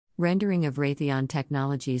Rendering of Raytheon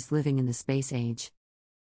Technologies Living in the Space Age.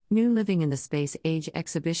 New Living in the Space Age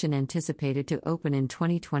exhibition anticipated to open in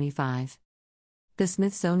 2025. The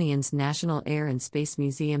Smithsonian's National Air and Space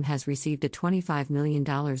Museum has received a $25 million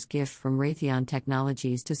gift from Raytheon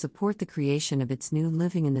Technologies to support the creation of its New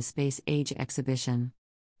Living in the Space Age exhibition.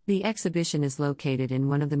 The exhibition is located in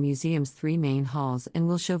one of the museum's three main halls and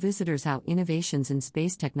will show visitors how innovations in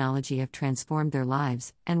space technology have transformed their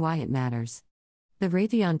lives and why it matters. The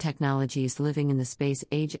Raytheon Technologies Living in the Space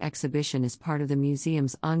Age exhibition is part of the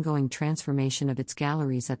museum's ongoing transformation of its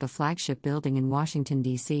galleries at the flagship building in Washington,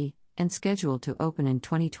 D.C., and scheduled to open in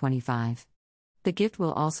 2025. The gift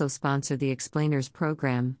will also sponsor the Explainers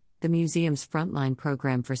Program, the museum's frontline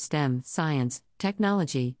program for STEM, science,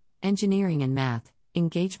 technology, engineering and math,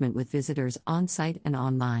 engagement with visitors on-site and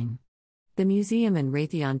online. The museum and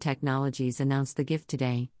Raytheon Technologies announced the gift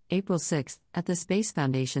today, April 6, at the Space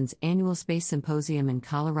Foundation's annual Space Symposium in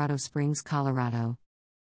Colorado Springs, Colorado.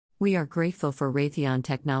 "We are grateful for Raytheon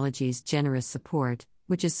Technologies' generous support,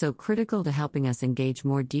 which is so critical to helping us engage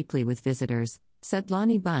more deeply with visitors," said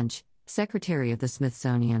Lonnie Bunch, Secretary of the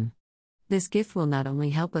Smithsonian. "This gift will not only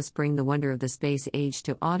help us bring the wonder of the space age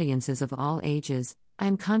to audiences of all ages, I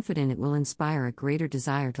am confident it will inspire a greater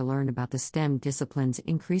desire to learn about the STEM disciplines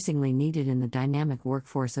increasingly needed in the dynamic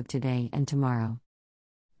workforce of today and tomorrow."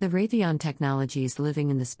 The Raytheon Technologies Living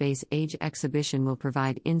in the Space Age exhibition will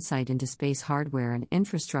provide insight into space hardware and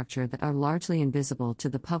infrastructure that are largely invisible to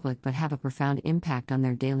the public but have a profound impact on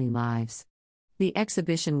their daily lives. The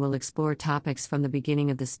exhibition will explore topics from the beginning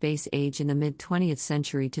of the space age in the mid-20th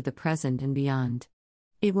century to the present and beyond.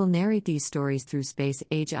 It will narrate these stories through space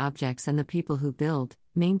age objects and the people who build,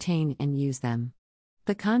 maintain, and use them.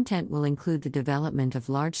 The content will include the development of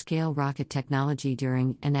large-scale rocket technology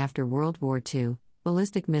during and after World War II,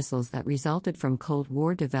 ballistic missiles that resulted from Cold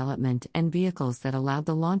War development, and vehicles that allowed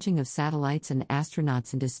the launching of satellites and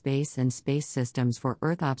astronauts into space and space systems for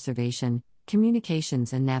Earth observation,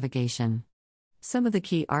 communications, and navigation. Some of the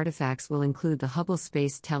key artifacts will include the Hubble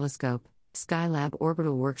Space Telescope, Skylab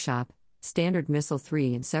Orbital Workshop, Standard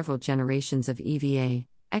Missile-3 and several generations of EVA,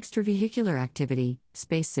 extravehicular activity,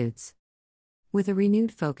 spacesuits. With a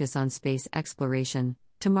renewed focus on space exploration,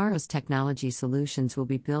 tomorrow's technology solutions will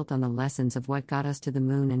be built on the lessons of what got us to the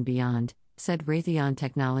moon and beyond, said Raytheon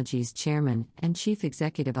Technologies Chairman and Chief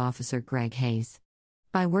Executive Officer Greg Hayes.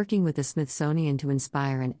 "By working with the Smithsonian to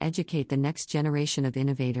inspire and educate the next generation of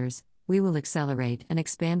innovators, we will accelerate and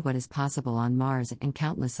expand what is possible on Mars and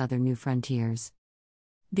countless other new frontiers."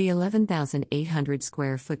 The 11,800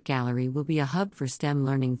 square foot gallery will be a hub for STEM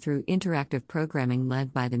learning through interactive programming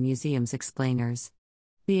led by the museum's explainers.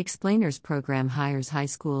 The Explainers program hires high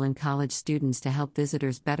school and college students to help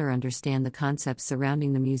visitors better understand the concepts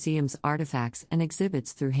surrounding the museum's artifacts and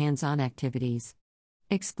exhibits through hands-on activities.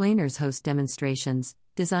 Explainers host demonstrations,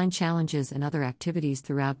 design challenges, and other activities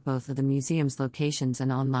throughout both of the museum's locations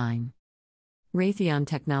and online. Raytheon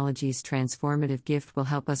Technologies' transformative gift will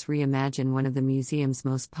help us reimagine one of the museum's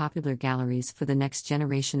most popular galleries for the next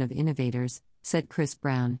generation of innovators, said Chris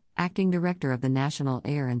Brown, acting director of the National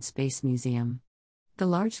Air and Space Museum. The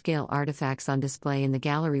large-scale artifacts on display in the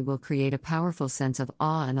gallery will create a powerful sense of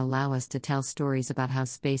awe and allow us to tell stories about how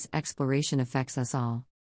space exploration affects us all.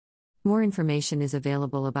 More information is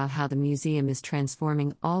available about how the museum is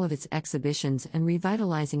transforming all of its exhibitions and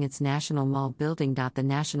revitalizing its National Mall building. The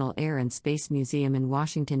National Air and Space Museum in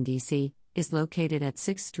Washington, D.C., is located at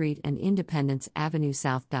 6th Street and Independence Avenue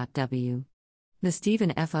South. The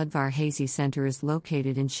Stephen F. Udvar-Hazy Center is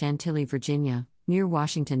located in Chantilly, Virginia, near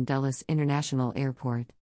Washington Dulles International Airport.